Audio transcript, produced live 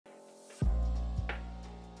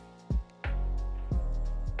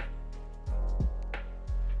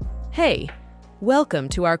Hey, welcome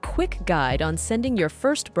to our quick guide on sending your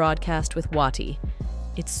first broadcast with Wati.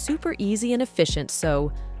 It's super easy and efficient,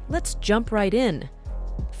 so let's jump right in.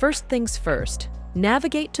 First things first,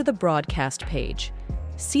 navigate to the broadcast page.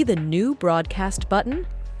 See the New Broadcast button?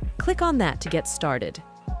 Click on that to get started.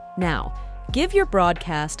 Now, give your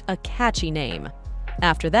broadcast a catchy name.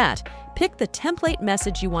 After that, pick the template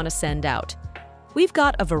message you want to send out. We've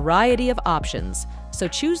got a variety of options, so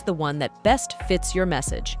choose the one that best fits your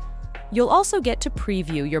message. You'll also get to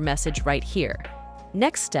preview your message right here.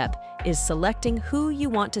 Next step is selecting who you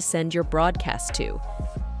want to send your broadcast to.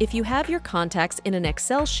 If you have your contacts in an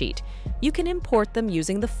Excel sheet, you can import them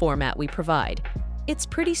using the format we provide. It's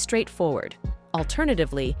pretty straightforward.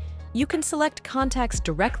 Alternatively, you can select contacts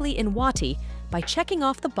directly in Wati by checking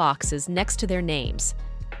off the boxes next to their names.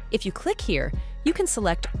 If you click here, you can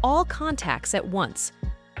select all contacts at once.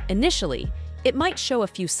 Initially, it might show a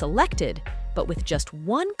few selected, but with just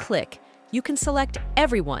one click, you can select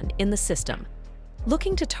everyone in the system.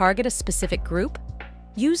 Looking to target a specific group?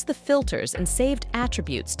 Use the filters and saved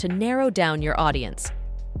attributes to narrow down your audience.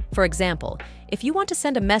 For example, if you want to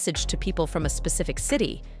send a message to people from a specific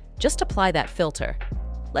city, just apply that filter.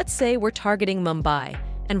 Let's say we're targeting Mumbai,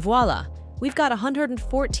 and voila, we've got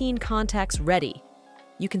 114 contacts ready.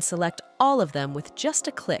 You can select all of them with just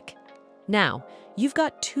a click. Now, you've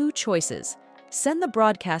got two choices. Send the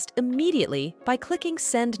broadcast immediately by clicking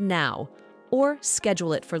Send Now, or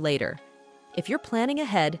schedule it for later. If you're planning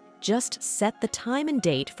ahead, just set the time and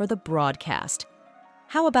date for the broadcast.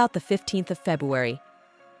 How about the 15th of February?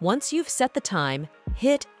 Once you've set the time,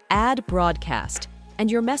 hit Add Broadcast, and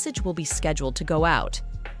your message will be scheduled to go out.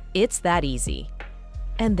 It's that easy.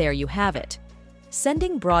 And there you have it.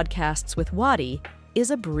 Sending broadcasts with Wati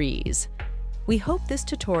is a breeze. We hope this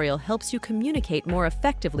tutorial helps you communicate more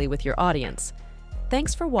effectively with your audience.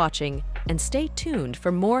 Thanks for watching, and stay tuned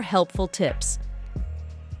for more helpful tips.